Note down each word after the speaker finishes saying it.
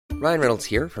Ryan Reynolds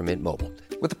here from Mint Mobile.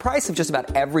 With the price of just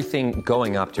about everything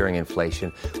going up during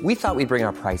inflation, we thought we'd bring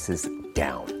our prices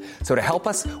down. So to help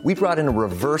us, we brought in a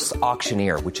reverse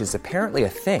auctioneer, which is apparently a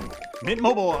thing. Mint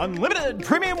Mobile Unlimited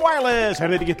Premium Wireless. How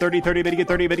to get 30, 30, bit to get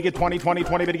 30, bit to get 20, 20,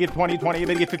 20, bit to get 20, 20,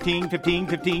 bit to get 15, 15,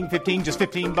 15, 15, just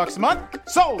 $15 a month?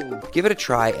 Sold! Give it a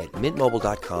try at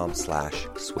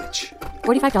mintmobile.com/switch.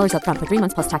 $45 up front for 3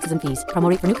 months plus taxes and fees. Promo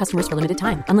rate for new customers for limited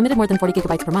time. Unlimited more than 40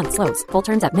 gigabytes per month. Slows full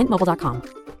terms at mintmobile.com.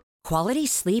 Quality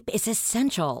sleep is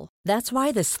essential. That's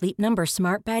why the Sleep Number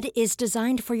Smart Bed is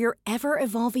designed for your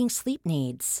ever-evolving sleep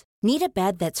needs. Need a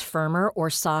bed that's firmer or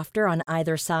softer on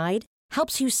either side?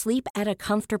 Helps you sleep at a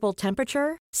comfortable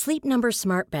temperature? Sleep Number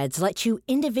Smart Beds let you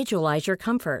individualize your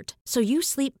comfort, so you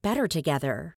sleep better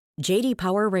together. J.D.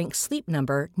 Power ranks Sleep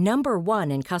Number number 1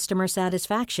 in customer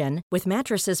satisfaction with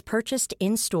mattresses purchased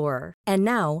in-store. And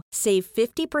now, save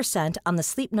 50% on the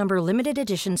Sleep Number Limited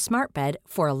Edition Smart Bed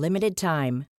for a limited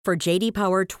time. For J.D.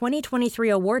 Power 2023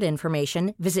 award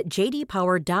information, visit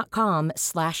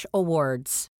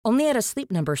jdpower.com/awards. Only at a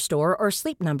Sleep Number store or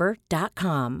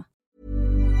sleepnumber.com.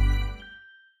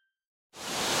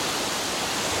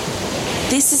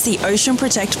 This is the Ocean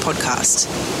Protect podcast,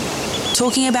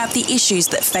 talking about the issues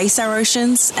that face our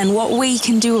oceans and what we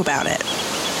can do about it.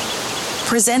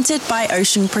 Presented by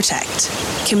Ocean Protect,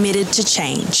 committed to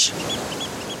change.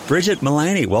 Bridget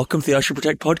Mullaney, welcome to the Ocean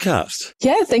Protect podcast.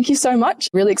 Yeah, thank you so much.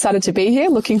 Really excited to be here.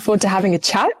 Looking forward to having a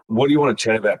chat. What do you want to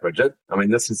chat about, Bridget? I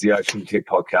mean, this is the Ocean Protect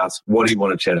podcast. What do you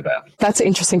want to chat about? That's an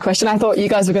interesting question. I thought you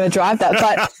guys were going to drive that,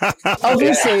 but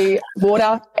obviously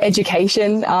water,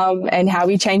 education, and how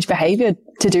we change behavior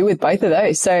to do with both of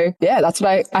those. So yeah, that's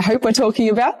what I hope we're talking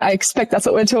about. I expect that's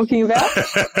what we're talking about.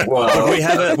 Well, we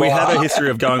have a history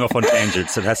of going off on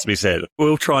tangents, it has to be said.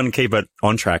 We'll try and keep it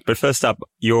on track. But first up,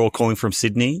 you're all calling from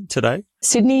Sydney today?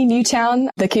 Sydney, Newtown,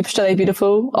 the Keep Australia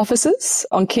Beautiful offices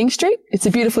on King Street. It's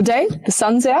a beautiful day. The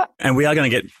sun's out. And we are going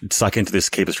to get stuck into this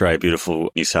Keep Australia Beautiful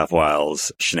New South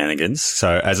Wales shenanigans.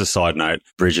 So as a side note,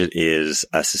 Bridget is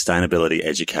a sustainability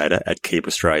educator at Keep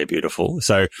Australia Beautiful.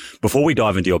 So before we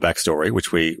dive into your backstory,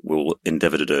 which we will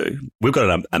endeavour to do, we've got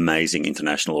an amazing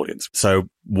international audience. So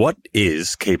what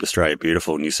is Keep Australia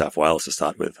Beautiful New South Wales to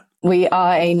start with? We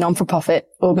are a non-for-profit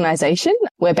organisation.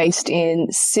 We're based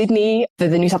in Sydney, the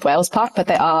New South Wales part, but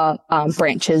there are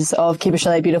branches of Keep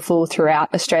Australia Beautiful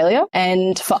throughout Australia.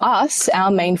 And for us, our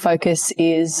main focus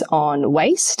is on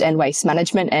waste and waste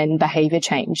management and behaviour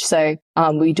change. So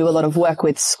we do a lot of work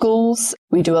with schools.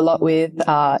 We do a lot with,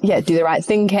 Do the Right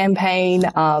Thing campaign,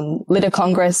 Litter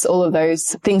Congress, all of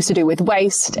those things to do with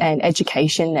waste and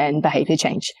education and behaviour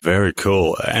change. Very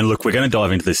cool. And look, we're going to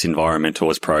dive into this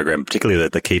environmentalist program, particularly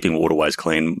the Keeping Waterways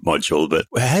Clean module. But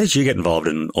how did you get involved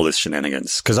in all this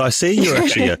shenanigans? Because I see you're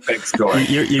actually you're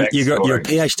a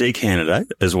PhD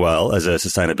candidate as well as a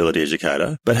sustainability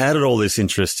educator. But how did all this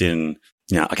interest in,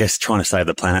 I guess, trying to save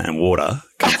the planet and water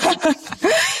come?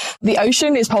 The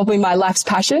ocean is probably my life's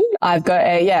passion. I've got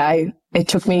it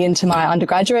took me into my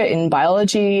undergraduate in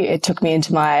biology. It took me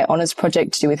into my honours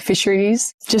project to do with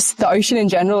fisheries. Just the ocean in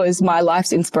general is my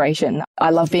life's inspiration.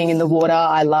 I love being in the water.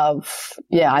 I love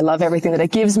everything that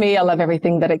it gives me. I love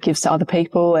everything that it gives to other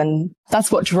people. And that's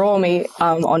what drew me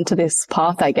onto this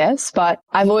path, I guess. But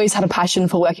I've always had a passion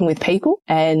for working with people.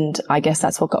 And I guess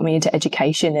that's what got me into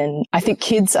education. And I think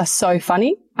kids are so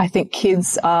funny. I think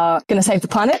kids are going to save the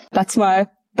planet. That's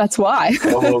why.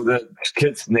 Well, the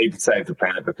kids need to save the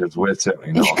planet because we're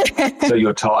certainly not. So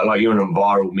you're you're an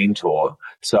environmental mentor.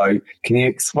 So can you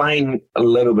explain a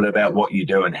little bit about what you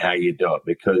do and how you do it?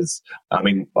 Because, I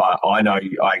mean, I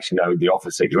actually know the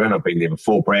office that you're in. I've been there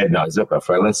before. Brad knows it, but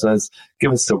for our listeners,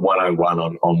 give us the 101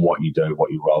 on what you do,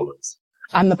 what your role is.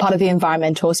 I'm a part of the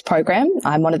environmentalist program.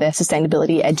 I'm one of their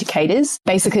sustainability educators.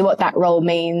 Basically what that role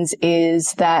means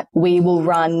is that we will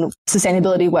run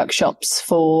sustainability workshops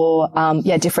for,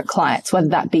 different clients, whether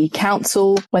that be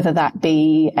council, whether that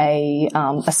be a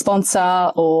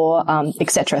sponsor or,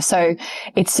 etc. So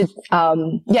it's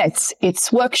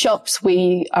workshops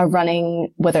we are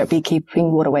running, whether it be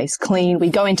Keeping Waterways Clean. We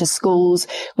go into schools,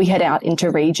 we head out into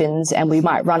regions, and we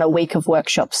might run a week of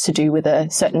workshops to do with a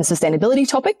certain sustainability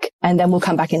topic. And then we'll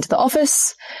come back into the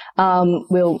office.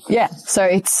 So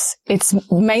it's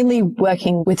mainly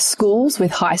working with schools, with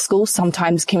high schools,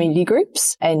 sometimes community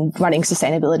groups, and running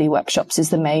sustainability workshops is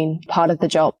the main part of the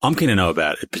job. I'm keen to know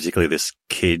about it, particularly this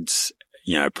kids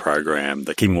program,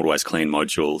 the Keeping Waterways Clean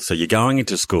module. So you're going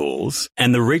into schools,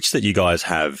 and the reach that you guys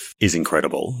have is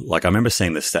incredible. Like, I remember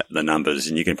seeing the numbers,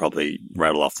 and you can probably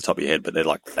rattle off the top of your head, but they're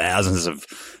like thousands of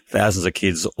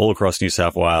kids all across New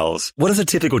South Wales. What does a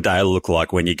typical day look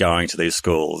like when you're going to these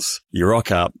schools? You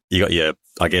rock up, you got your,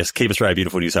 I guess, Keep Australia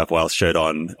Beautiful New South Wales shirt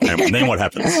on, and then what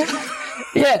happens?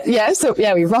 So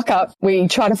we rock up. We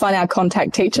try to find our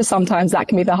contact teacher. Sometimes that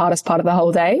can be the hardest part of the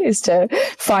whole day, is to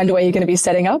find where you're going to be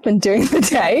setting up and doing the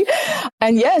day.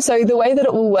 And so the way that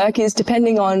it will work is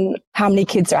depending on how many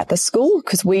kids are at the school,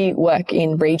 because we work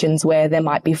in regions where there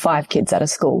might be 5 kids at a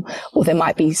school, or there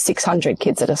might be 600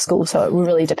 kids at a school. So it will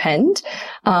really depend.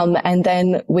 And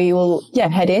then we will,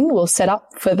 head in. We'll set up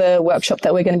for the workshop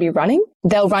that we're going to be running.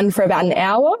 They'll run for about an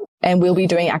hour, and we'll be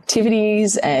doing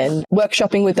activities and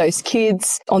workshopping with those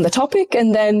kids on the topic.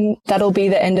 And then that'll be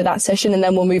the end of that session. And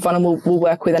then we'll move on and we'll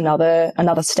work with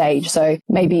another stage. So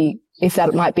maybe if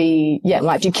that might be,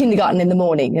 might do kindergarten in the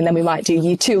morning, and then we might do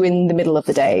year 2 in the middle of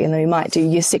the day, and then we might do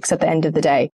year 6 at the end of the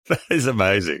day. That is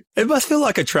amazing. It must feel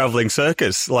like a traveling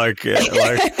circus. It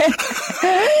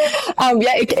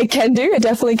can do. It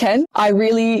definitely can. I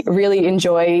really, really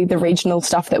enjoy the regional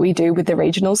stuff that we do with the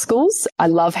regional schools. I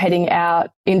love heading out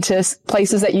into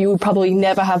places that you would probably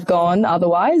never have gone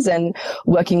otherwise, and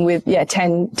working with,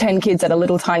 10 kids at a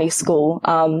little tiny school.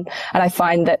 And I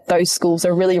find that those schools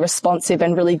are really responsive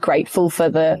and really grateful for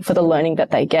the learning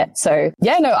that they get. So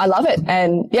I love it.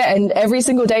 And every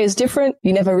single day is different.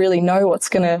 You never really know what's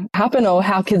going to happen or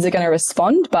how kids are going to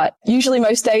respond, but usually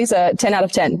most days are 10 out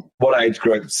of 10. What age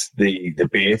group's the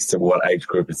best, and what age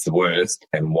group is the worst,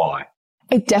 and why?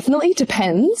 It definitely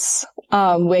depends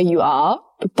where you are,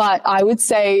 but I would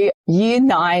say year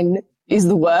 9 is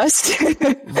the worst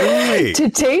really? to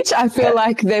teach. I feel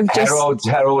like they've just...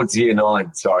 How old's year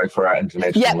 9? Sorry for our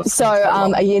international listeners. So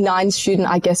a year 9 student,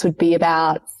 I guess, would be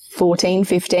about 14,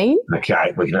 15.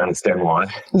 Okay, we can understand why.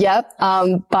 Yep.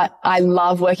 But I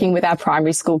love working with our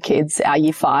primary school kids, our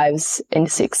year 5s and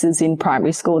 6s in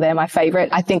primary school. They're my favorite.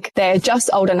 I think they're just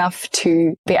old enough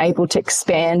to be able to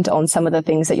expand on some of the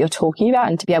things that you're talking about,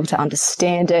 and to be able to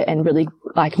understand it and really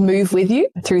move with you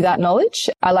through that knowledge.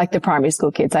 I like the primary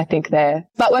school kids. I think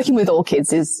but working with all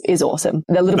kids is awesome.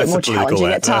 They're a little bit more challenging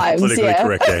at times. Politically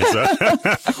correct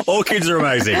answer. All kids are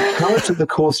amazing. How much of the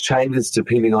course changes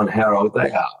depending on how old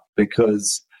they are?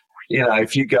 Because,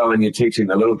 if you go and you're teaching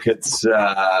the little kids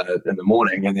in the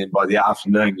morning, and then by the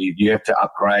afternoon you have to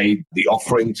upgrade the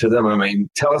offering to them. I mean,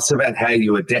 tell us about how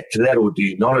you adapt to that, or do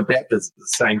you not adapt? Is it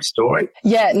the same story?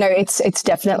 Yeah, no, it's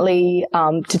definitely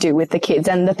to do with the kids.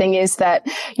 And the thing is that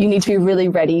you need to be really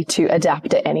ready to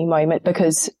adapt at any moment,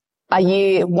 because a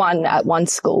year 1 at one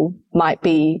school might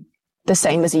be the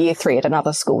same as a year 3 at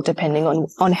another school, depending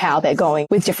on how they're going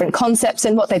with different concepts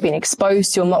and what they've been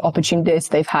exposed to and what opportunities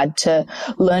they've had to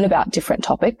learn about different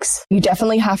topics. You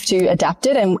definitely have to adapt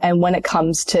it. And when it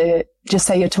comes to, just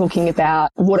say you're talking about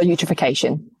water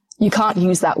eutrophication, you can't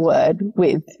use that word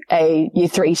with a year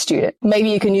 3 student.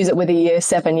 Maybe you can use it with a year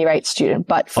 7, year 8 student,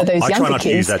 but for those younger kids... I try not to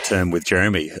use that term with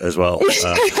Jeremy as well.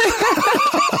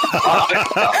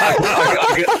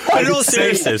 In all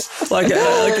seriousness,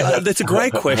 that's a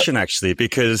great question, actually,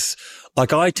 because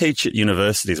I teach at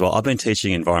universities. Well, I've been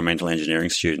teaching environmental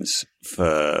engineering students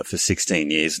for 16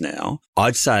 years now.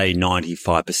 I'd say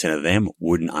 95% of them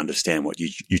wouldn't understand what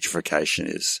eutrophication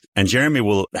is. And Jeremy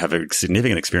will have a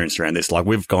significant experience around this.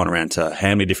 We've gone around to how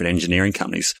many different engineering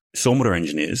companies, stormwater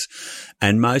engineers,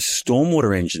 and most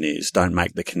stormwater engineers don't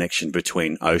make the connection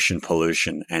between ocean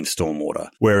pollution and stormwater.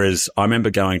 Whereas I remember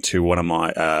going to one of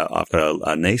my, I've got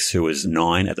a niece who was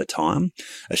 9 at the time.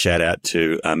 A shout out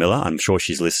to Miller. I'm sure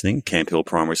she's listening, Camp Hill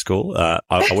Primary School. I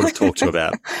would have talked to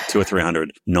about 200 or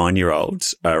 300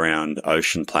 9-year-olds around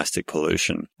ocean plastic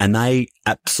pollution, and they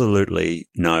absolutely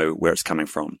know where it's coming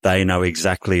from. They know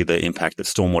exactly the impact that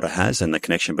stormwater has and the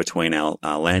connection between our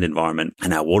land environment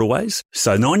and our waterways.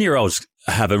 So 9-year-olds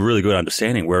have a really good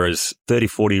understanding, whereas 30,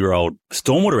 40-year-old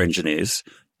stormwater engineers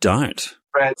don't.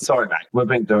 Brad, sorry, mate. We've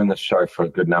been doing this show for a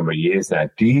good number of years now.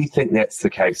 Do you think that's the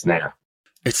case now?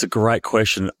 It's a great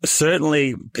question.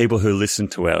 Certainly, people who listen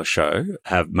to our show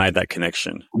have made that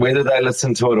connection. Whether they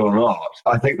listen to it or not,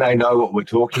 I think they know what we're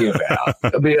talking about.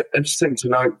 It'll be interesting to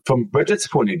know from Bridget's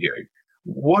point of view,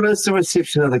 what is the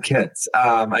reception of the kids?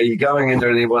 Are you going into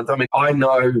anyone? I mean, I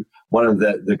know one of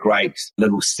the great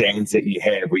little stands that you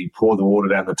have where you pour the water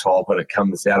down the top and it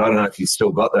comes out. I don't know if you've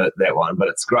still got that one, but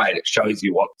it's great. It shows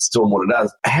you what stormwater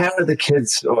does. How do the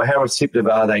kids, or how receptive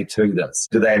are they to this?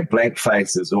 Do they have blank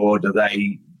faces, or do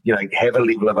they have a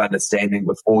level of understanding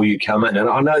before you come in. And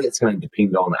I know that's going to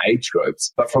depend on age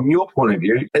groups, but from your point of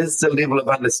view, is the level of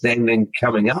understanding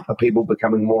coming up? Are people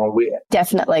becoming more aware?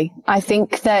 Definitely. I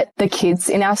think that the kids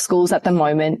in our schools at the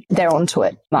moment, they're onto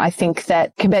it. I think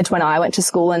that compared to when I went to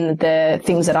school and the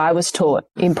things that I was taught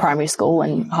in primary school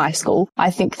and high school,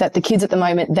 I think that the kids at the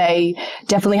moment, they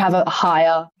definitely have a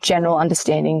higher general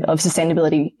understanding of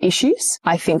sustainability issues.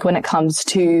 I think when it comes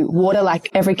to water, like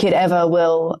every kid ever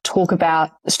will talk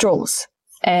about straws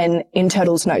and in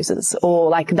turtles' noses, or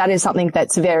like that is something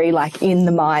that's very like in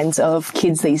the minds of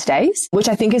kids these days, which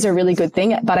I think is a really good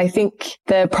thing. But I think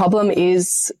the problem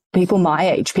is people my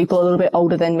age, people a little bit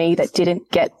older than me that didn't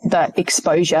get the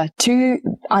exposure to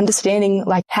understanding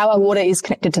like how our water is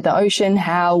connected to the ocean,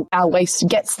 how our waste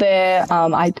gets there.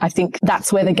 I think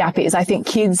that's where the gap is. I think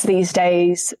kids these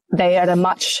days, they're at a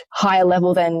much higher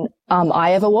level than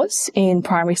I ever was in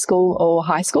primary school or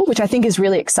high school, which I think is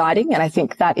really exciting. And I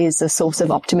think that is a source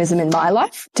of optimism in my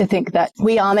life to think that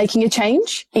we are making a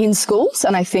change in schools.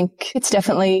 And I think it's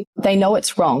definitely, they know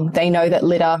it's wrong. They know that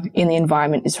litter in the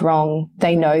environment is wrong.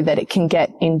 They know that it can get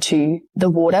into the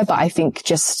water. But I think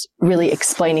just really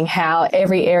explaining how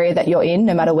every area that you're in,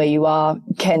 no matter where you are,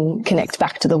 can connect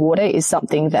back to the water is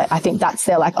something that I think that's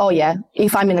they're like, oh yeah,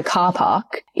 if I'm in a car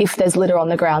park, if there's litter on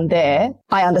the ground there,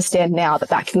 I understand now that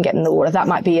that can get in the water. That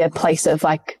might be a place of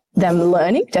like them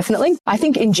learning, definitely. I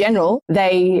think in general,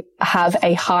 they have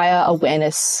a higher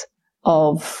awareness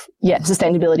of,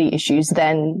 sustainability issues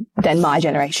than my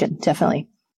generation, definitely.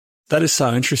 That is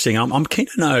so interesting. I'm keen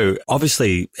to know,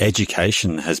 obviously,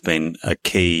 education has been a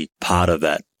key part of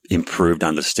that improved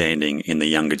understanding in the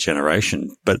younger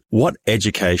generation. But what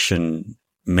education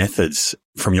methods,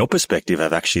 from your perspective,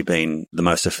 have actually been the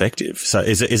most effective? So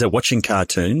is it watching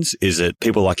cartoons? Is it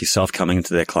people like yourself coming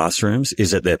into their classrooms?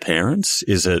 Is it their parents?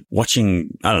 Is it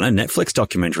watching, I don't know, Netflix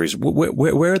documentaries?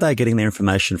 Where are they getting their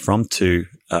information from to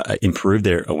improve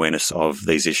their awareness of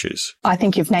these issues? I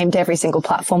think you've named every single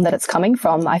platform that it's coming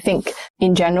from. I think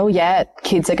in general,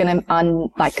 kids are going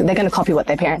to they're going to copy what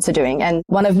their parents are doing. And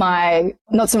one of my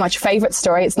not so much favorite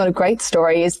story, it's not a great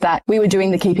story, is that we were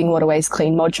doing the Keeping Waterways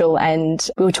Clean module and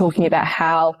we were talking about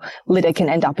how litter can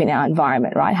end up in our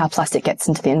environment, right? How plastic gets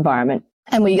into the environment.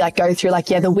 And we go through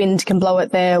the wind can blow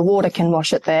it there, water can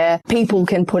wash it there, people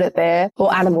can put it there,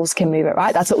 or animals can move it,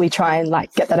 right? That's what we try and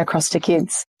get that across to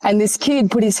kids. And this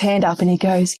kid put his hand up and he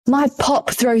goes, my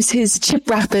pop throws his chip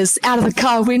wrappers out of the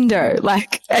car window.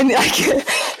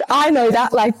 I know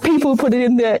that, people put it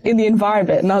in the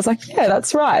environment. And I was like, yeah,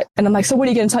 that's right. And I'm like, so what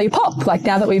are you going to tell your pop?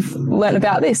 Now that we've learned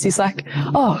about this, he's like,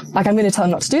 I'm going to tell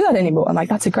him not to do that anymore. I'm like,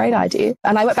 that's a great idea.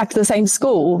 And I went back to the same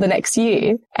school the next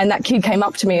year and that kid came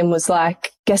up to me and was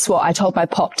like, guess what? I told my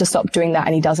pop to stop doing that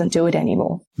and he doesn't do it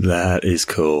anymore. That is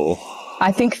cool.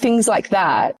 I think things like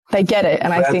that, they get it.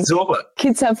 And I think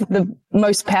kids have the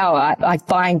most power,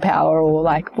 buying power, or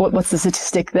what's the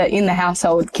statistic that in the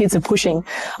household, kids are pushing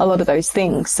a lot of those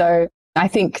things. So I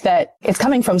think that it's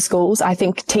coming from schools. I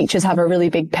think teachers have a really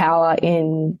big power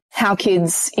in how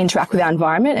kids interact with our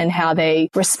environment and how they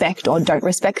respect or don't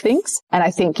respect things. And I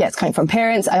think, it's coming from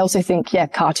parents. I also think,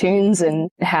 cartoons and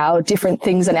how different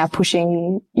things are now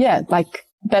pushing,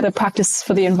 better practice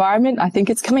for the environment. I think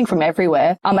it's coming from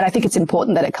everywhere. And I think it's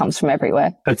important that it comes from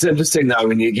everywhere. It's interesting though,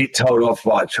 when you get told off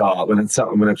by a child, when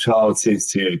a child says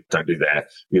to you, don't do that,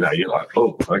 you're like,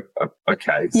 oh,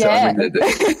 okay. So yeah.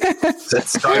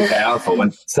 That's so powerful.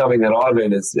 And something that I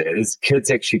learned is kids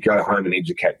actually go home and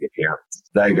educate their parents.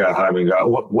 They go home and go,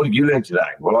 what did you learn today?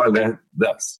 Well, I learned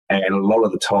this. And a lot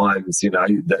of the times,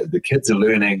 the kids are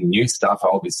learning new stuff.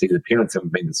 Obviously, the parents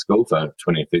haven't been to school for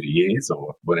 20 or 30 years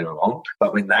or whatever long.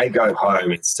 But when they go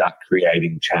home and start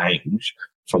creating change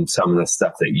from some of the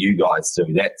stuff that you guys do,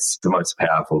 that's the most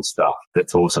powerful stuff.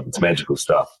 That's awesome. It's magical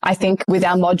stuff. I think with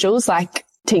our modules,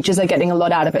 teachers are getting a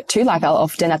lot out of it too. I'll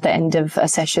often at the end of a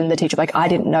session, the teacher I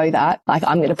didn't know that.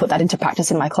 I'm going to put that into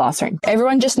practice in my classroom.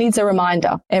 Everyone just needs a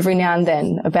reminder every now and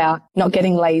then about not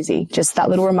getting lazy. Just that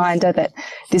little reminder that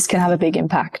this can have a big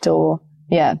impact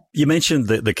Yeah. You mentioned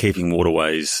the Keeping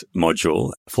Waterways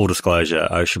module. Full disclosure,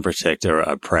 Ocean Protect are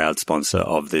a proud sponsor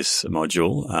of this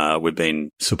module. We've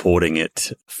been supporting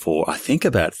it for, I think,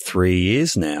 about 3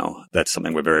 years now. That's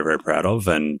something we're very, very proud of.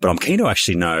 But I'm keen to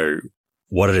actually know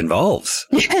what it involves.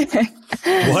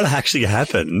 What actually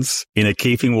happens in a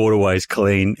Keeping Waterways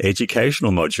Clean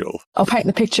educational module? I'll paint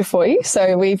the picture for you.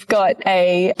 So we've got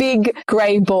a big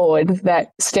grey board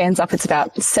that stands up. It's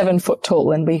about 7 foot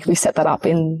tall, and we set that up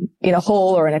in a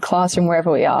hall or in a classroom,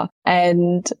 wherever we are.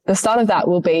 And the start of that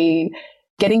will be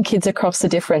getting kids across the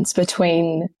difference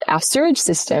between our sewage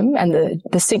system and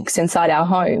the sinks inside our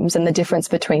homes and the difference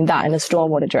between that and a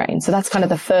stormwater drain. So that's kind of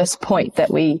the first point that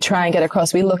we try and get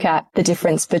across. We look at the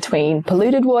difference between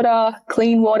polluted water,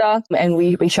 clean water, and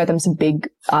we show them some big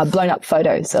blown up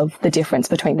photos of the difference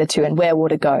between the two and where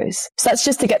water goes. So that's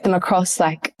just to get them across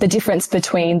like the difference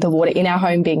between the water in our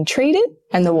home being treated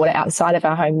and the water outside of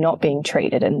our home not being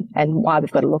treated, and why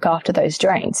we've got to look after those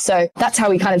drains. So that's how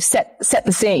we kind of set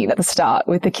the scene at the start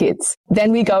with the kids.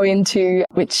 Then we go into,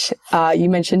 which you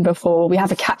mentioned before, we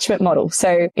have a catchment model.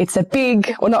 So it's a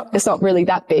big, it's not really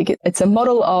that big. It's a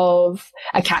model of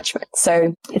a catchment.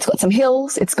 So it's got some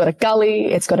hills, it's got a gully,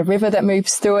 it's got a river that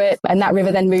moves through it, and that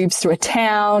river then moves through a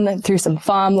town, through some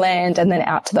farmland, and then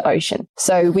out to the ocean.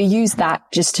 So we use that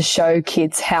just to show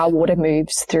kids how water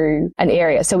moves through an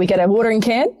area. So we get a watering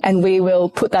can and we will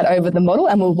put that over the model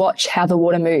and we'll watch how the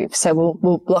water moves. So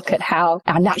we'll look at how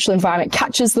our natural environment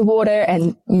catches the water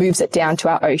and moves it down to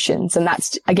our oceans. And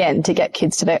that's, again, to get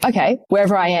kids to know, okay,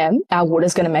 wherever I am, our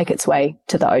water's going to make its way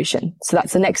to the ocean. So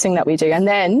that's the next thing that we do. And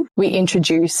then we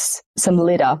introduce some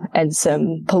litter and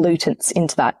some pollutants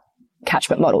into that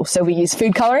catchment model. So we use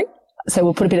food coloring. So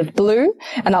we'll put a bit of blue,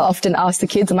 and I'll often ask the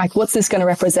kids, I'm like, what's this going to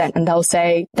represent? And they'll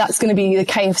say, that's going to be the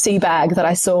KFC bag that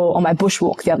I saw on my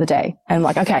bushwalk the other day. And I'm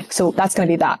like, okay, so that's going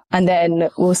to be that. And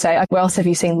then we'll say, where else have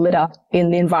you seen litter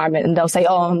in the environment? And they'll say,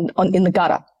 in the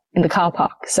gutter, in the car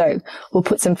park. So we'll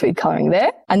put some food coloring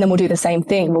there, and then we'll do the same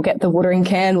thing. We'll get the watering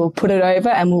can, we'll put it over,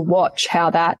 and we'll watch how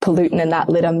that pollutant and that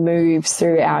litter moves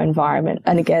through our environment.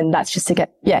 And again, that's just to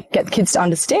get the kids to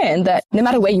understand that no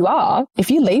matter where you are,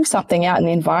 if you leave something out in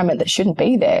the environment that shouldn't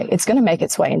be there, it's going to make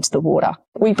its way into the water.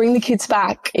 We bring the kids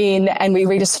back in and we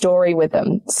read a story with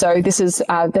them. So this is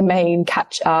the main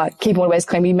Keeping Waterways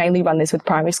Clean. We mainly run this with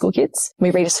primary school kids.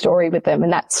 We read a story with them,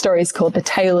 and that story is called The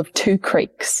Tale of Two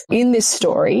Creeks. In this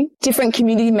story, different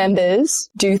community members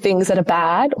do things that are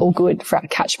bad or good for our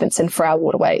catchments and for our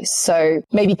waterways. So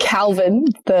maybe Calvin,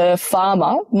 the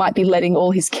farmer, might be letting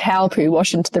all his cow poo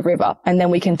wash into the river, and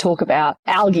then we can talk about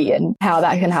algae and how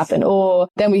that can happen. Or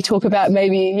then we talk about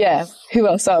maybe, who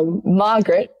else?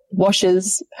 Margaret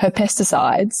washes her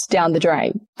pesticides down the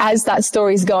drain. As that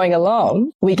story is going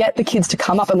along, we get the kids to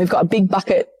come up, and we've got a big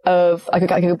bucket of,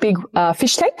 like a big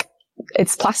fish tank.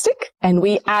 It's plastic, and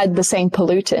we add the same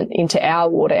pollutant into our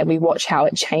water, and we watch how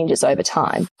it changes over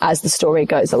time as the story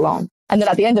goes along. And then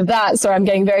at the end of that, sorry, I'm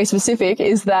getting very specific,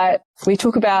 is that we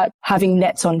talk about having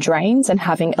nets on drains and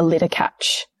having a litter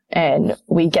catch. And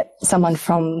we get someone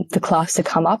from the class to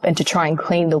come up and to try and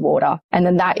clean the water. And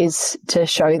then that is to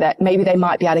show that maybe they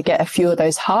might be able to get a few of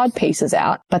those hard pieces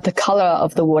out, but the color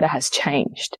of the water has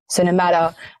changed. So no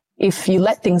matter if you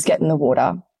let things get in the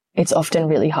water, it's often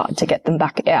really hard to get them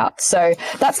back out. So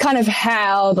that's kind of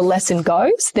how the lesson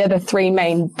goes. They're the three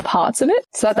main parts of it.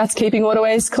 So that's keeping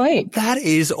waterways clean. That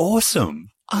is awesome.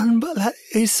 That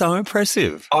is so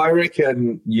impressive. I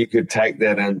reckon you could take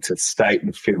that into state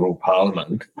and federal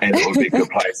parliament, and it would be a good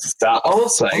place to start.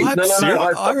 Honestly,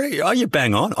 you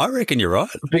bang on. I reckon you're right.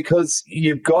 Because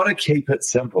you've got to keep it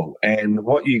simple, and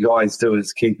what you guys do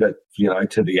is keep it,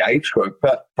 to the age group.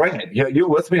 But Brad, you're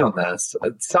with me on this.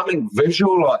 It's something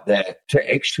visual like that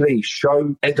to actually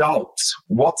show adults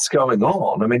what's going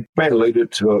on. I mean, Brad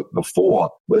alluded to it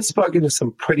before. We've spoken to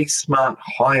some pretty smart,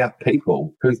 high-up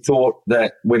people who thought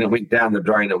that when it went down the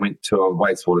drain, it went to a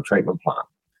wastewater treatment plant.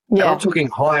 Yeah. And I'm talking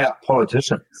high-up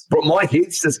politicians. But my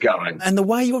head's just going. And the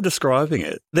way you're describing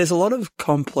it, there's a lot of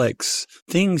complex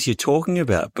things you're talking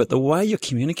about, but the way you're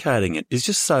communicating it is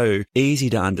just so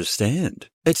easy to understand.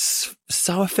 It's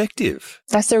so effective.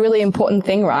 That's a really important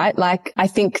thing, right? Like, I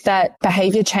think that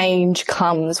behavior change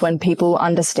comes when people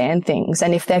understand things.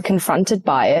 And if they're confronted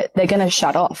by it, they're going to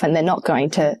shut off and they're not going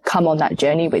to come on that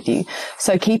journey with you.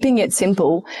 So keeping it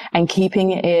simple and keeping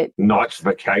it...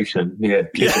 Nitrification. Yeah.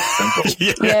 Keep it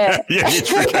simple. Yeah.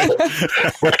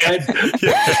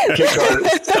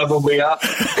 Double me up.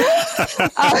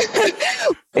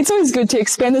 It's always good to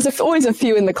expand. There's always a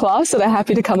few in the class that are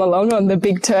happy to come along on the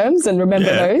big terms and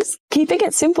remember those. Keeping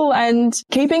it simple and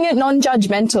keeping it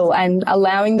non-judgmental and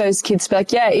allowing those kids to be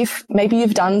like, if maybe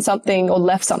you've done something or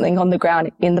left something on the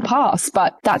ground in the past,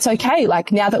 but that's okay.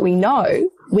 Like, now that we know,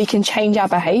 we can change our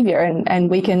behavior and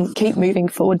we can keep moving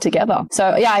forward together. So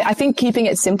I think keeping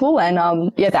it simple and,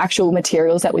 the actual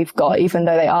materials that we've got, even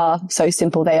though they are so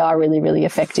simple, they are really, really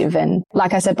effective. And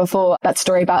like I said before, that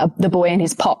story about the boy and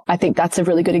his pop, I think that's a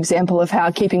really good example of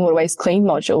how Keeping Waterways Clean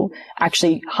module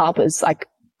actually harbours like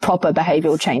proper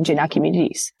behavioural change in our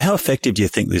communities. How effective do you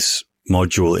think this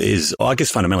module is, I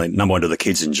guess fundamentally, number one, do the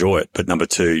kids enjoy it? But number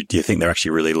two, do you think they're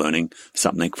actually really learning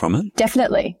something from it?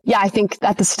 Definitely. Yeah, I think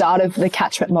at the start of the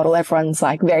catchment model, everyone's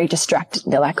like very distracted.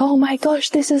 They're like, oh my gosh,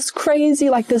 this is crazy.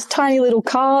 Like there's tiny little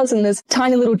cars and there's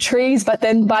tiny little trees. But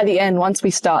then by the end, once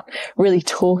we start really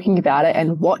talking about it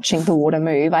and watching the water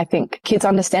move, I think kids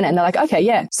understand it and they're like, okay,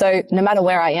 yeah. So no matter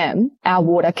where I am, our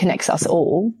water connects us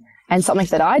all. And something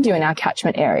that I do in our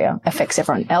catchment area affects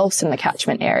everyone else in the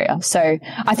catchment area. So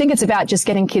I think it's about just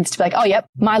getting kids to be like, oh, yep,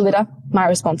 my litter, my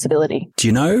responsibility. Do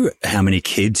you know how many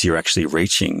kids you're actually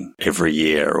reaching every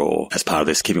year or as part of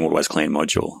this Keeping Waterways Clean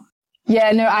module?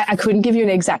 Yeah, no, I couldn't give you an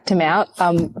exact amount,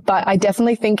 but I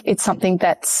definitely think it's something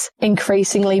that's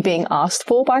increasingly being asked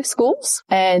for by schools.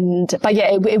 But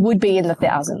yeah, it would be in the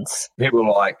thousands. People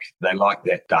they like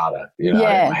that data,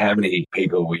 how many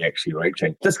people are we actually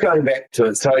reaching? Just going back to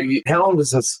it, so how long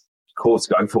does this course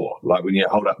go for? Like when you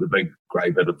hold up the big grey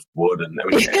bit of wood, and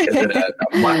is it a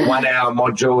 1 hour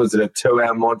module? Is it a 2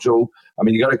 hour module? I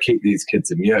mean, you got to keep these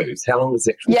kids amused. How long is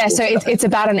it? Yeah, so it's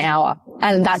about an hour,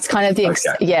 and that's kind of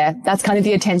that's kind of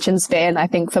the attention span. I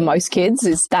think for most kids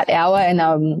is that hour,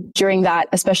 and during that,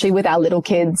 especially with our little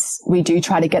kids, we do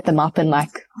try to get them up, and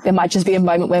like there might just be a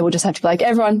moment where we'll just have to be like,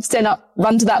 everyone stand up,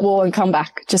 run to that wall, and come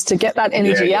back, just to get that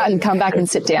energy out and come back and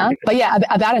sit down. But yeah,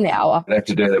 about an hour. I have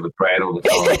to do that with Brad all the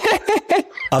time.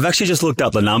 I've actually just looked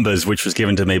up the numbers, which was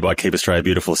given to me by Keep Australia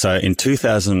Beautiful. So in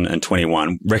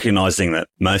 2021, recognising that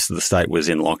most of the state was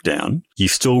in lockdown, you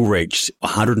still reached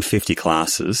 150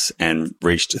 classes and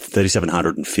reached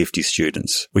 3,750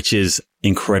 students, which is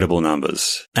incredible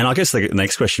numbers. And I guess the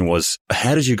next question was,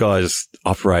 how did you guys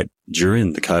operate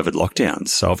during the COVID lockdowns?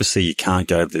 So obviously you can't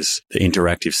go to the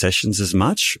interactive sessions as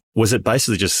much. Was it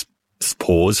basically just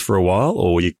pause for a while,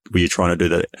 or were you trying to do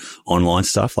the online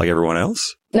stuff like everyone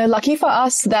else? No, lucky for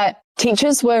us that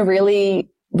teachers were really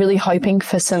hoping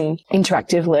for some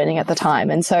interactive learning at the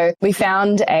time. And so we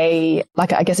found a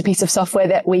piece of software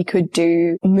that we could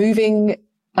do moving.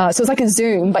 So it's like a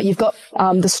Zoom, but you've got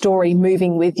the story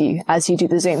moving with you as you do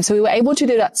the Zoom. So we were able to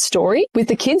do that story with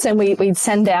the kids, and we'd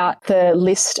send out the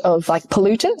list of like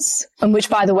pollutants, and which,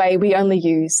 by the way, we only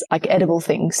use like edible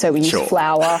things. So we use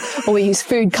flour, or we use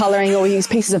food coloring, or we use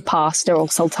pieces of pasta or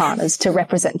sultanas to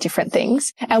represent different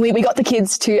things. And we got the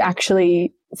kids to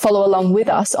actually follow along with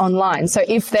us online. So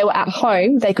if they were at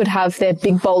home, they could have their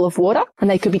big bowl of water and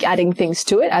they could be adding things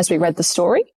to it as we read the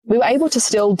story. We were able to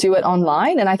still do it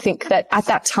online. And I think that at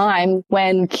that time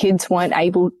when kids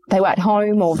they were at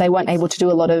home or they weren't able to do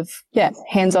a lot of,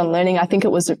 hands-on learning, I think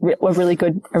it was a really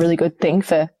good thing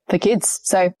for kids.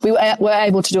 So we were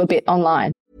able to do a bit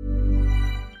online.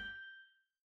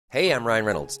 Hey, I'm Ryan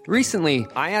Reynolds. Recently,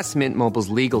 I asked Mint Mobile's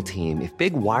legal team if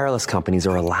big wireless companies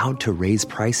are allowed to raise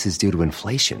prices due to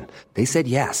inflation. They said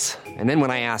yes. And then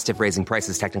when I asked if raising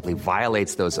prices technically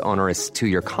violates those onerous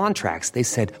 2-year contracts, they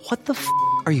said, "What the f***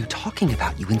 are you talking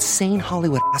about, you insane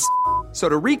Hollywood ass?" So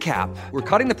to recap, we're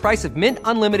cutting the price of Mint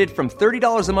Unlimited from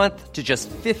 $30 a month to just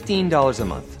 $15 a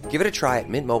month. Give it a try at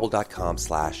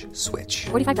mintmobile.com/switch.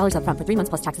 $45 up front for 3 months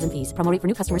plus taxes and fees. Promo rate for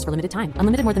new customers for limited time.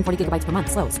 Unlimited more than 40 gigabytes per month.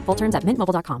 Slows full terms at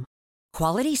mintmobile.com.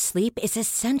 Quality sleep is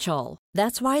essential.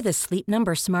 That's why the Sleep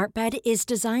Number Smart Bed is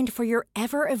designed for your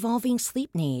ever-evolving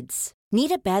sleep needs.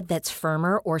 Need a bed that's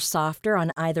firmer or softer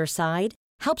on either side?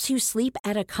 Helps you sleep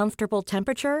at a comfortable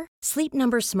temperature? Sleep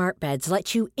Number Smart Beds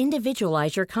let you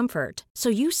individualize your comfort, so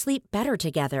you sleep better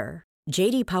together.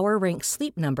 J.D. Power ranks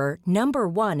Sleep Number number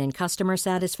 1 in customer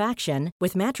satisfaction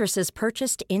with mattresses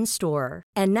purchased in-store.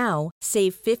 And now,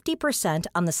 save 50%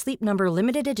 on the Sleep Number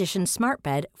Limited Edition Smart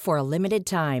Bed for a limited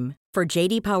time. For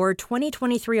J.D. Power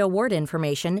 2023 award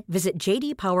information, visit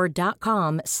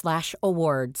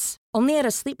jdpower.com/awards. Only at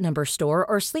a Sleep Number store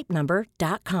or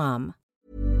sleepnumber.com.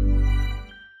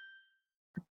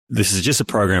 This is just a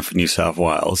program for New South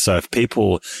Wales. So if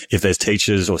there's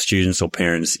teachers or students or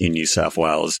parents in New South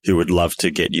Wales who would love to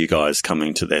get you guys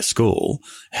coming to their school,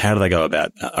 how do they go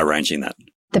about arranging that?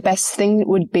 The best thing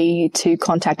would be to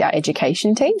contact our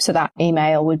education team. So that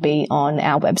email would be on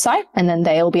our website, and then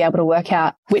they'll be able to work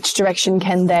out which direction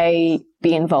can they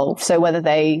be involved. So whether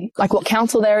what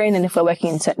council they're in, and if we're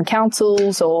working in certain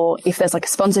councils, or if there's like a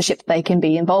sponsorship that they can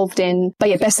be involved in.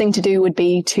 But best thing to do would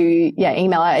be to,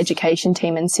 email our education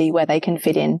team and see where they can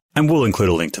fit in. And we'll include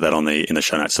a link to that in the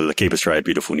show notes, so the Keep Australia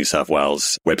Beautiful New South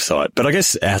Wales website. But I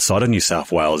guess outside of New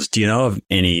South Wales, do you know of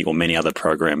any or many other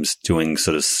programs doing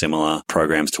sort of similar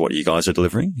programs to what you guys are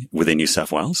delivering within New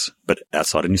South Wales, but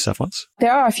outside of New South Wales?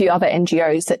 There are a few other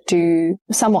NGOs that do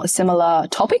somewhat similar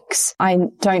topics. I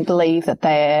don't believe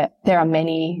that there are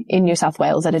many in New South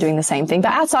Wales that are doing the same thing.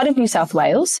 But outside of New South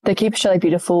Wales, the Keep Australia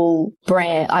Beautiful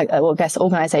brand, I guess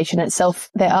organisation itself,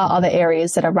 there are other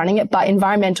areas that are running it, but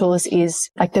environmentals is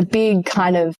like the big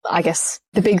kind of, I guess,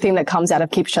 the big thing that comes out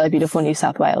of Keep Australia Beautiful New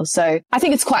South Wales. So I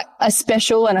think it's quite a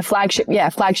special and a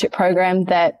flagship program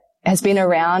that has been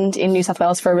around in New South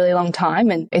Wales for a really long time,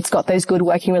 and it's got those good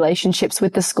working relationships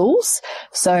with the schools.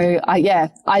 So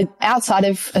outside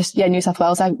of New South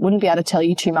Wales, I wouldn't be able to tell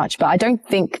you too much, but I don't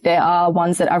think there are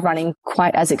ones that are running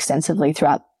quite as extensively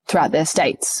throughout their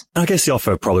states. I guess the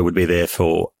offer probably would be there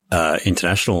for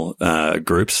international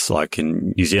groups like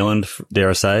in New Zealand, dare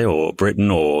I say, or Britain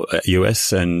or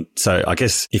US. And so I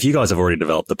guess if you guys have already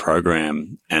developed the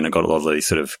program and have got a lot of these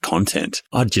sort of content,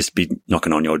 I'd just be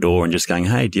knocking on your door and just going,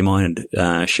 hey, do you mind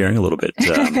sharing a little bit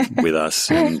with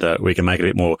us? And we can make it a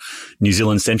bit more New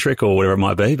Zealand centric or whatever it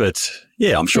might be. But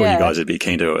yeah, I'm sure you guys would be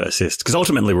keen to assist because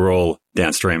ultimately we're all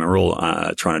downstream and we're all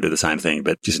trying to do the same thing,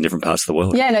 but just in different parts of the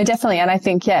world. Yeah, no, definitely. And I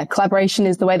think, collaboration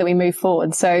is the way that we move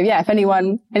forward. So if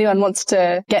anyone wants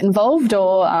to get involved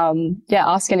or,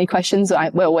 ask any questions,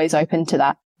 we're always open to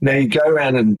that. Now, you go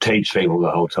around and teach people the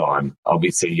whole time.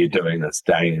 Obviously, you're doing this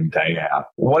day in, day out.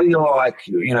 What do you like,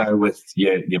 with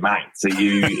your mates? Are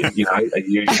you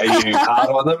hard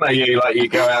on them? Are you like, you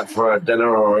go out for a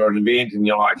dinner or an event and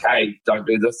you're like, hey, don't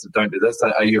do this, don't do this?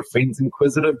 Are your friends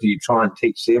inquisitive? Do you try and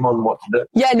teach them on what to do?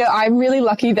 Yeah, no, I'm really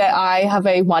lucky that I have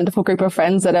a wonderful group of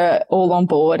friends that are all on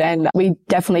board, and we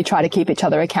definitely try to keep each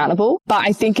other accountable. But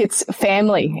I think it's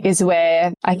family is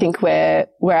where I think where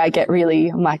I get really,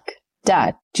 I'm like,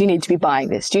 Dad, do you need to be buying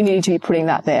this? Do you need to be putting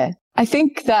that there? I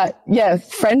think that,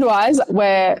 friend-wise,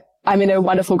 I'm in a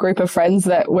wonderful group of friends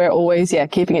that we're always,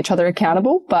 keeping each other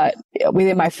accountable. But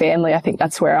within my family, I think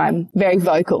that's where I'm very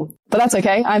vocal. But that's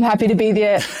okay. I'm happy to be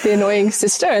the annoying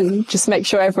sister and just make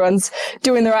sure everyone's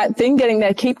doing the right thing, getting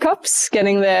their keep cups,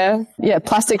 getting their,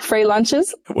 plastic-free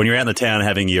lunches. When you're out in the town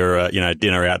having your,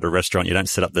 dinner out at a restaurant, you don't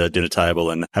set up the dinner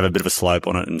table and have a bit of a slope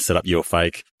on it and set up your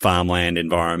fake farmland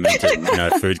environment and,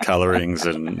 food colorings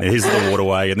and here's the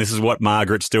waterway and this is what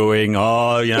Margaret's doing.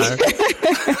 Oh,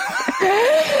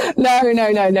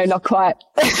 No, not quite.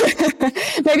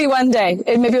 Maybe one day.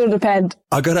 Maybe it'll depend.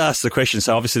 I got to ask the question.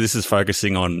 So obviously this is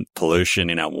focusing on pollution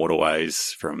in our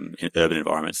waterways from urban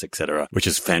environments, etc., which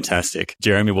is fantastic.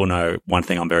 Jeremy will know one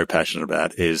thing I'm very passionate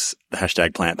about is the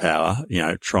hashtag plant power,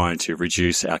 trying to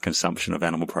reduce our consumption of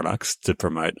animal products to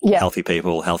promote healthy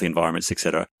people, healthy environments,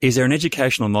 etc. Is there an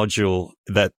educational module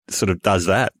that sort of does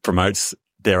that, promotes,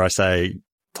 dare I say,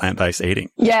 plant-based eating?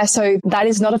 Yeah, so that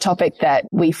is not a topic that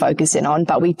we focus in on,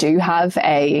 but we do have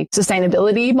a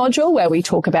sustainability module where we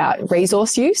talk about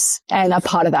resource use. And a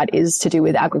part of that is to do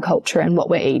with agriculture and what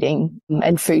we're eating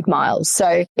and food miles.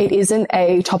 So it isn't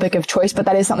a topic of choice, but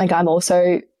that is something I'm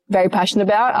also very passionate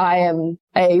about. I am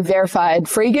a verified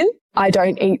freegan. I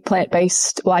don't eat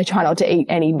plant-based. Well, I try not to eat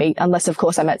any meat unless, of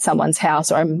course, I'm at someone's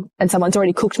house and someone's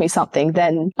already cooked me something,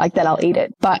 then I'll eat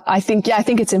it. But I think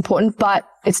it's important, but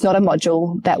it's not a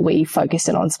module that we focus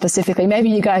in on specifically. Maybe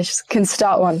you guys can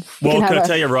start one. Well, can I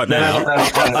tell you right now,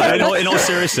 in all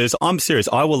seriousness, I'm serious.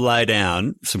 I will lay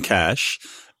down some cash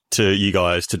to you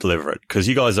guys to deliver it because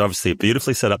you guys are obviously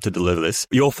beautifully set up to deliver this.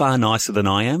 You're far nicer than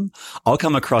I am. I'll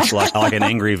come across like an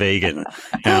angry vegan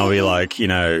and I'll be like,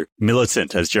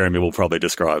 militant, as Jeremy will probably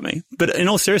describe me. But in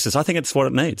all seriousness, I think it's what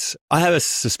it needs. I have a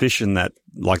suspicion that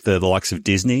like the likes of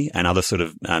Disney and other sort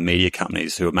of media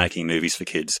companies who are making movies for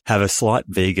kids have a slight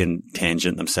vegan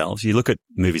tangent themselves. You look at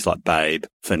movies like Babe,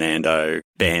 Fernando,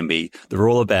 Bambi, they're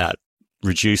all about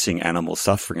reducing animal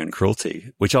suffering and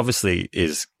cruelty, which obviously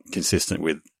is consistent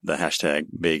with the hashtag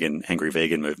angry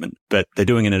vegan movement, but they're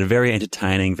doing it in a very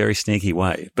entertaining, very sneaky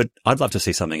way. But I'd love to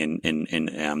see something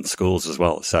in schools as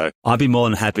well. So I'd be more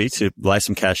than happy to lay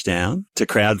some cash down to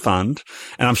crowdfund.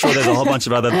 And I'm sure there's a whole bunch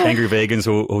of other angry vegans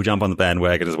who'll jump on the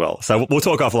bandwagon as well. So we'll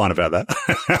talk offline about that.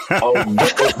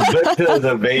 Victor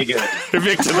the vegan.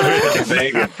 Victor the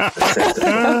vegan.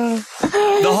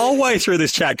 The whole way through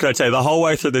this chat, Cote,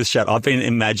 I've been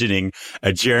imagining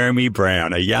a Jeremy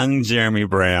Brown, a young Jeremy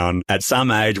Brown at some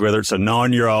age, whether it's a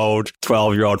 9-year-old,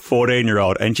 12-year-old,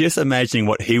 14-year-old, and just imagining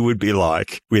what he would be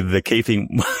like with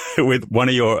with one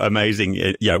of your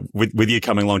amazing, with you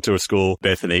coming along to a school,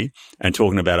 Bethany, and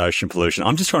talking about ocean pollution.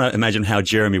 I'm just trying to imagine how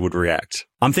Jeremy would react.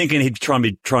 I'm thinking he'd trying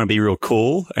to be real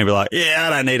cool and be like, I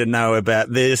don't need to know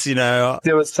about this,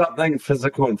 There was something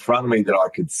physical in front of me that I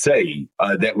could see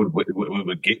that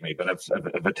would get me. But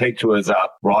if a teacher was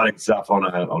up writing stuff on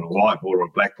a whiteboard or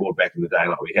a blackboard back in the day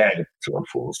like we had, so I'd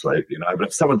fall asleep, But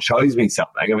if someone shows me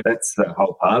something, that's the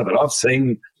whole part of it. I've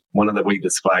seen one of the wee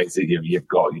displays that you've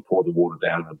got, you pour the water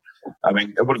down. And, I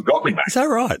mean, it would have got me, mate. Is that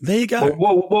right? There you go.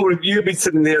 Well, you'd be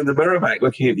sitting there in the mirror, mate,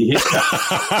 looking at your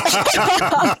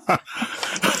haircut.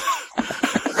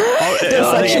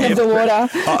 Reflection of the water.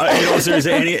 Also, is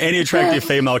there any attractive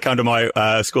female come to my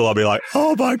school, I'll be like,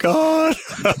 oh my God.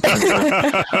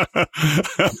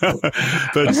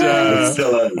 But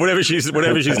whatever she's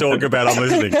talking about, I'm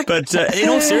listening. But in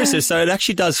all seriousness, so it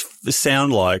actually does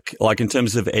sound like in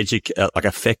terms of like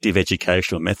effective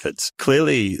educational methods,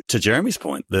 clearly, to Jeremy's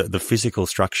point, the physical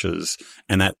structures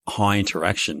and that high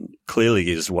interaction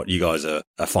clearly is what you guys are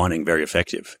finding very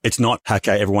effective. It's not,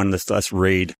 okay, everyone, let's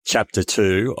read chapter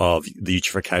 2 of the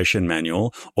eutrophication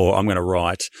manual, or I'm going to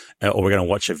write, or we're going to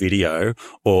watch a video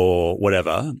or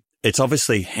whatever. It's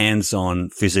obviously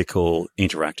hands-on, physical,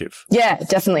 interactive. Yeah,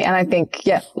 definitely. And I think,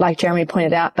 like Jeremy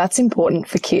pointed out, that's important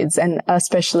for kids, and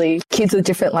especially kids with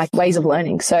different ways of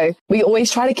learning. So we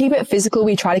always try to keep it physical.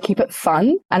 We try to keep it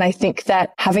fun. And I think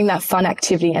that having that fun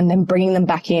activity and then bringing them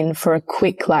back in for a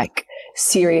quick,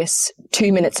 serious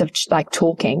 2 minutes of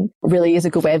talking really is a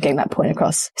good way of getting that point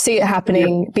across. See it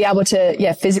happening, be able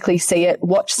to, physically see it,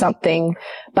 watch something,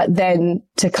 but then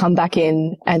to come back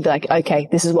in and be like, okay,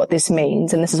 this is what this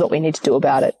means and this is what we need to do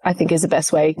about it, I think is the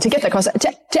best way to get that across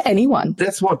to anyone.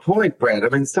 That's my point, Brad. I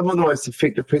mean, some of the most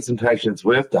effective presentations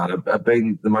we've done have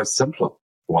been the most simple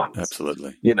ones.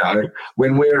 Absolutely.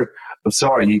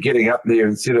 When you're getting up there,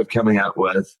 instead of coming up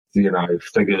with,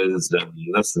 figures and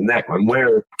this and that, when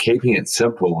we're keeping it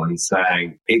simple and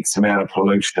saying X amount of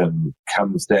pollution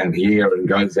comes down here and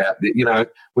goes out there,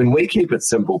 when we keep it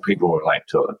simple, people relate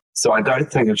to it. So I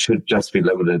don't think it should just be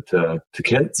limited to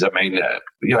kids. I mean,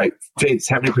 geez,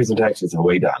 how many presentations have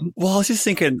we done? Well, I was just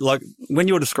thinking, when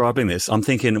you were describing this, I'm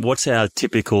thinking, what's our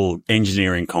typical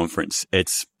engineering conference?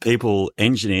 It's people,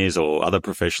 engineers or other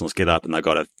professionals get up and they've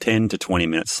got a 10 to 20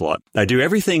 minute slot. They do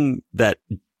everything that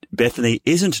Bethany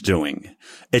isn't doing.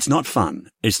 It's not fun.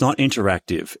 It's not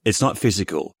interactive. It's not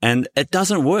physical. And it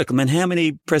doesn't work. I mean, how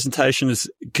many presentations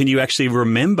can you actually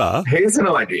remember? Here's an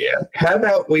idea. How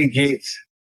about we get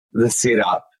the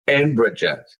setup and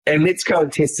Bridget, and let's go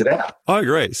and test it out. I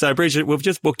agree. So, Bridget, we've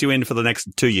just booked you in for the next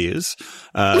 2 years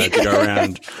to go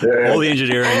around all the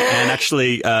engineering and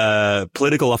actually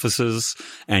political offices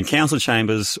and council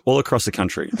chambers all across the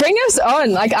country. Bring us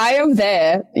on. I am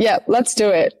there. Yeah, let's do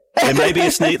it. There may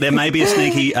be a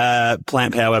sneaky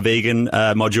plant power vegan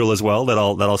module as well that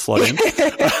I'll slot in.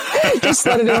 Just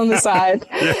slot it in on the side.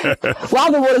 Yeah.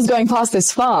 While the water's going past this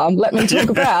farm, let me talk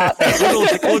about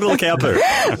little cow poo.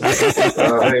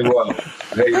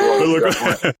 There you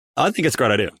are. I think it's a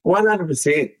great idea.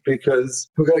 100%, because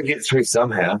we've got to get through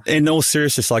somehow. In all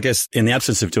seriousness, I guess in the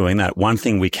absence of doing that, one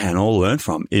thing we can all learn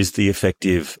from is the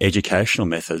effective educational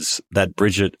methods that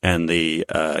Bridget and the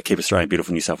Keep Australia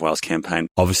Beautiful New South Wales campaign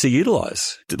obviously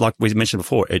utilise. Like we mentioned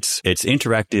before, it's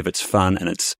interactive, it's fun, and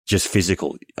it's just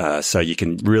physical, so you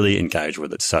can really engage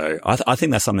with it. So I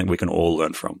think that's something we can all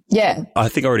learn from. Yeah. I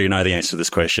think I already know the answer to this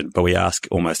question, but we ask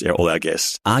almost all our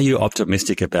guests, are you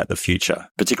optimistic about the future,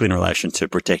 particularly in relation to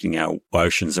protecting our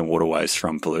oceans and waterways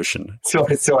from pollution?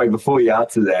 Sorry, before you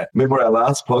answer that, remember our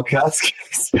last podcast?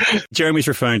 Jeremy's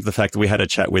referring to the fact that we had a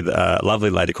chat with a lovely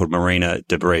lady called Marina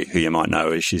Debris, who you might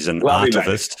know. She's an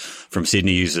artivist from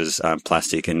Sydney, uses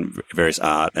plastic in various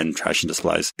art and trash and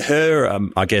displays. Her,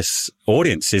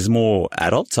 audience is more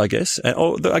adults, or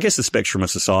the spectrum of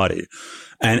society.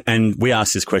 And we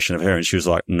asked this question of her and she was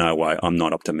like, no way, I'm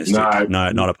not optimistic.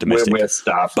 No, not optimistic. We're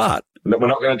stuffed. But we're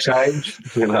not going to change.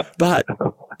 But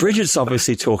Bridget's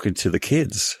obviously talking to the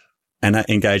kids and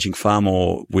engaging far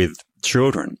more with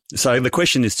children. So the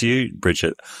question is to you,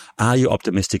 Bridget, are you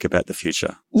optimistic about the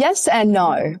future? Yes and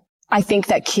no. I think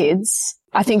that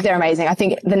I think they're amazing. I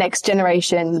think the next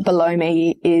generation below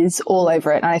me is all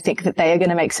over it. And I think that they are going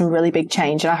to make some really big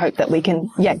change. And I hope that we can,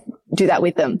 do that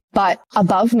with them. But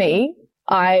above me,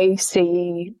 I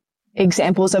see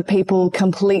examples of people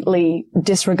completely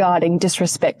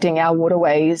disrespecting our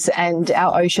waterways and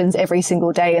our oceans every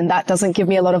single day. And that doesn't give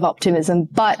me a lot of optimism.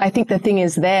 But I think the thing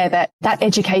is that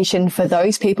education for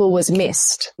those people was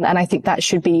missed. And I think that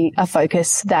should be a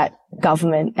focus that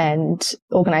government and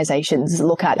organizations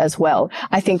look at as well.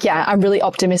 I think, I'm really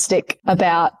optimistic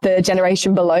about the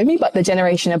generation below me, but the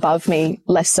generation above me,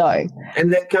 less so.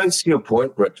 And that goes to your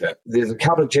point, Bridget. There's a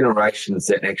couple of generations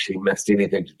that actually missed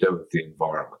anything to do with the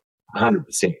environment.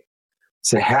 100%.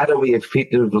 So how do we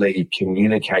effectively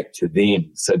communicate to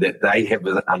them so that they have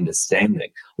an understanding?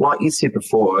 Like you said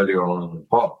before earlier on in the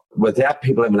pod, without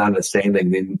people having an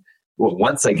understanding, then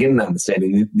once they get an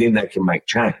understanding, then they can make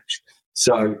change.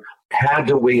 So how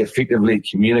do we effectively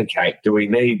communicate? Do we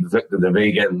need Victor the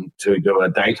Vegan to do a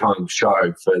daytime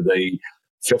show for the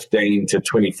 15 to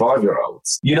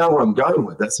 25-year-olds? You know where I'm going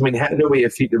with this. I mean, how do we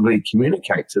effectively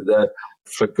communicate to the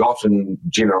forgotten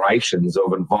generations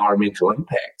of environmental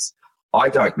impacts? I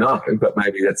don't know, but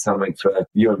maybe that's something for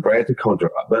you and Brad to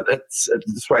conjure up. But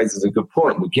this raises a good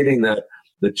point. We're getting the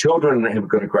children have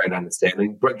got a great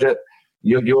understanding. Bridget,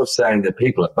 you're saying the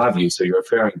people above you, so you're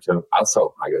referring to us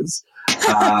old muggers.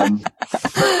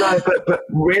 But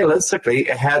realistically,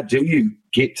 how do you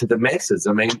get to the masses?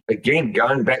 I mean, again,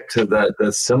 going back to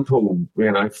the simple,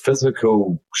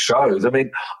 physical shows. I mean,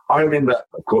 I remember,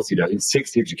 of course,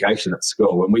 sex education at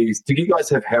school. And did you guys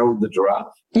have Harold the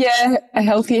Giraffe? Yeah, a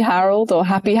Healthy Harold or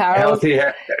Happy Harold.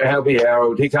 Healthy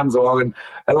Harold. He comes along,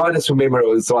 and I just remember it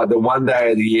was like the one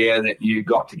day of the year that you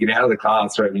got to get out of the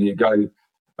classroom and you go.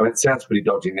 I mean, it sounds pretty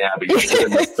dodgy now, but you sit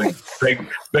in this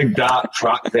big dark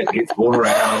truck that gets brought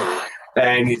around,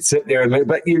 and you sit there and learn.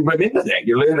 But you remember that.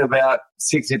 You learn about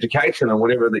sex education and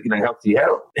whatever that, Healthy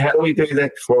Harold. How do we do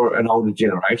that for an older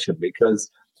generation? Because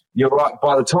you're right,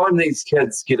 by the time these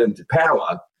kids get into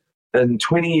power, in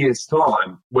 20 years'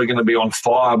 time, we're going to be on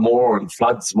fire more and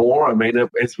floods more. I mean,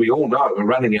 as we all know, we're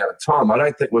running out of time. I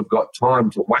don't think we've got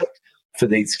time to wait for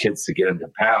these kids to get into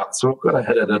power. So we've got to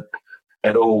hit it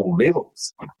at all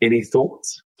levels. Any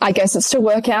thoughts? I guess it's to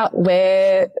work out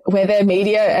where their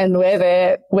media and where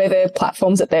their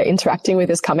platforms that they're interacting with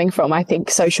is coming from. I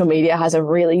think social media is a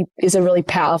really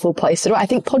powerful place to do it. I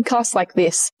think podcasts like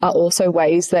this are also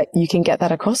ways that you can get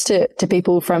that across to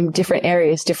people from different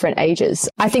areas, different ages.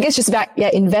 I think it's just about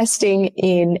investing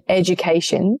in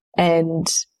education and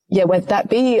whether that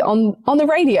be on the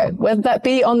radio, whether that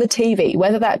be on the TV,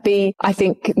 whether that be, I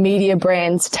think, media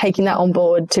brands taking that on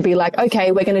board to be like,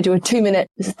 okay, we're going to do a 2-minute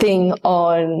thing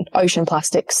on ocean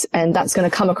plastics, and that's going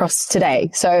to come across today.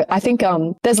 So I think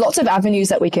there's lots of avenues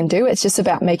that we can do. It's just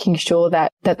about making sure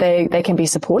that they can be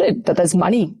supported, that there's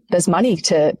money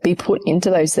to be put into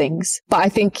those things. But I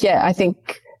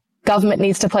think government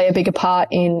needs to play a bigger part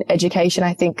in education.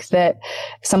 I think that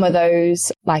some of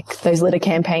those litter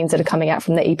campaigns that are coming out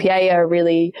from the EPA are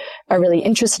really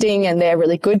interesting and they're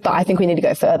really good, but I think we need to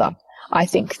go further. I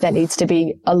think there needs to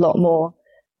be a lot more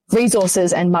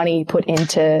resources and money put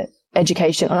into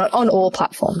education on all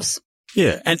platforms.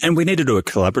 Yeah, and we need to do it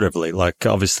collaboratively. Like,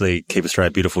 obviously, Keep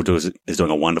Australia Beautiful is doing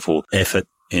a wonderful effort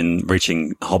in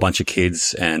reaching a whole bunch of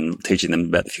kids and teaching them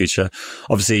about the future.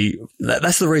 Obviously,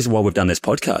 that's the reason why we've done this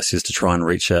podcast, is to try and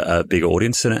reach a bigger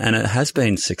audience. And it has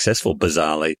been successful,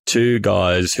 bizarrely. 2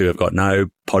 guys who have got no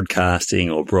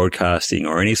podcasting or broadcasting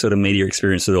or any sort of media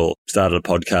experience at all started a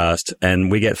podcast,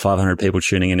 and we get 500 people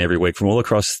tuning in every week from all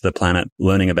across the planet,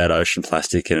 learning about ocean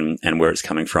plastic and where it's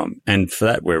coming from. And for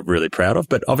that, we're really proud of.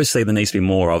 But obviously, there needs to be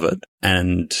more of it,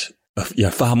 and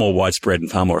far more widespread and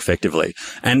far more effectively.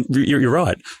 And you're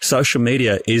right. Social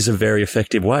media is a very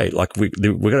effective way. Like, we've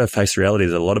got to face the reality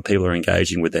that a lot of people are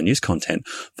engaging with their news content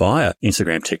via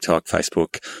Instagram, TikTok,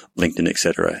 Facebook, LinkedIn,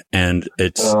 etc. And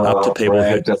it's up to people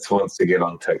Brad just wants to get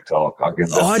on TikTok.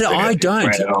 I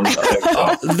don't.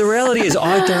 The reality is,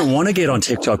 I don't want to get on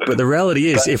TikTok. But the reality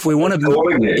is, if we want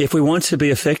to be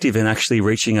effective in actually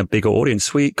reaching a bigger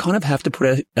audience, we kind of have to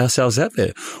put ourselves out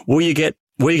there. Will you get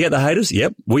the haters?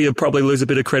 Yep. Will you probably lose a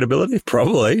bit of credibility?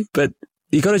 Probably. But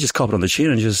you got to just cop it on the chin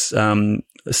and just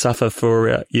suffer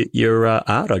for your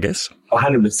art, I guess.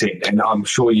 100%. And I'm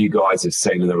sure you guys have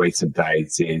seen in the recent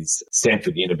days is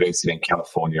Stanford University in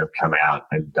California have come out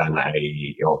and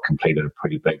completed a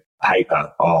pretty big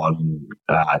paper on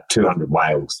 200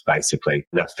 whales, basically.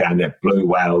 They've found that blue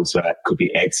whales could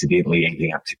be accidentally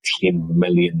eating up to 10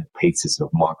 million pieces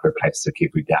of microplastic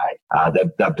every day.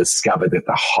 They've discovered that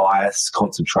the highest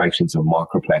concentrations of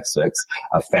microplastics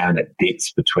are found at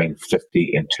depths between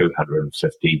 50 and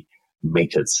 250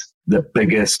 meters. The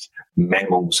biggest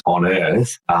mammals on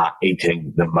Earth are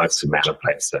eating the most amount of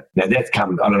plastic. Now, that's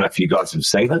come, I don't know if you guys have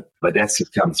seen it, but that's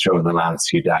just come through in the last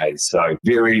few days. So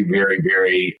very, very,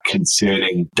 very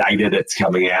concerning data that's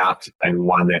coming out, and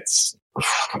one that's,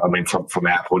 I mean, from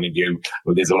our point of view,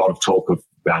 there's a lot of talk of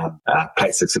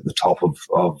plastics at the top of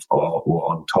or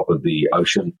on top of the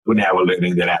ocean. Well, now we're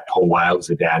learning that our poor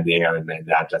whales are down there and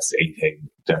they're just eating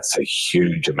just a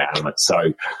huge amount of it.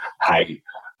 So, hey,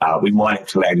 we might have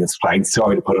to land this plane.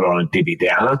 Sorry to put it on a Debbie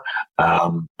Downer,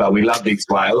 but we love these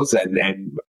whales. And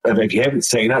if you haven't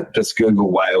seen it, just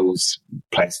Google whales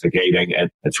plastic eating, and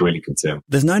it's really concerning.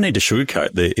 There's no need to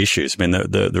sugarcoat the issues. I mean,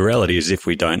 the reality is, if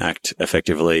we don't act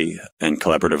effectively and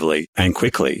collaboratively and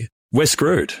quickly, we're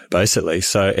screwed, basically.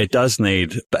 So it does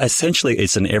need, but essentially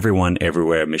it's an everyone,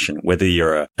 everywhere mission. Whether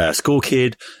you're a school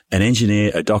kid, an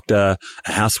engineer, a doctor,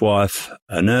 a housewife,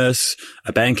 a nurse,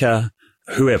 a banker,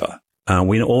 whoever.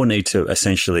 We all need to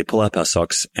essentially pull up our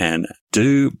socks and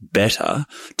do better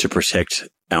to protect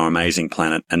our amazing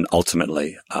planet and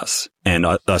ultimately us. And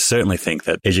I certainly think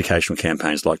that educational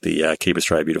campaigns like the Keep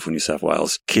Australia Beautiful New South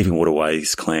Wales, keeping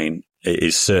waterways clean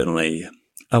is certainly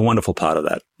a wonderful part of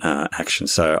that action.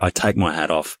 So I take my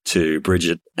hat off to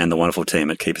Bridget and the wonderful team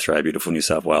at Keep Australia Beautiful New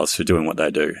South Wales for doing what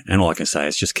they do. And all I can say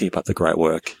is just keep up the great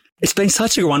work. It's been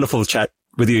such a wonderful chat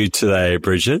with you today,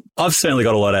 Bridget. I've certainly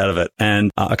got a lot out of it.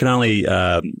 And I can only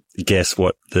guess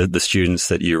what the students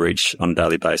that you reach on a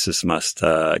daily basis must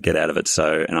get out of it.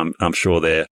 So, and I'm sure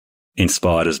they're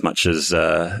inspired as much as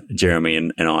Jeremy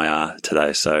and I are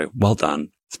today. So well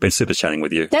done. It's been super chatting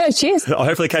with you. Yeah, cheers. I'll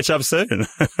hopefully catch up soon.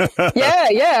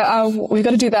 Yeah. We've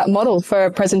got to do that model for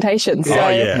a presentation. So. Oh,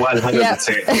 yeah.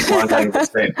 100%.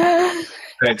 100%.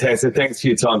 Fantastic. Thanks for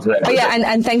your time today. Oh, yeah.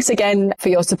 And thanks again for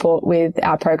your support with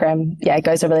our program. Yeah, it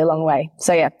goes a really long way.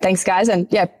 So, yeah, thanks, guys. And,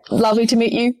 yeah, lovely to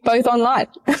meet you both online.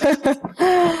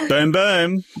 Boom,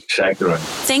 boom. Shake the room.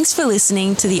 Thanks for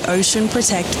listening to the Ocean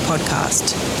Protect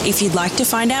podcast. If you'd like to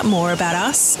find out more about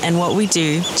us and what we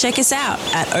do, check us out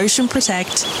at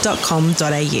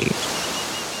oceanprotect.com.au.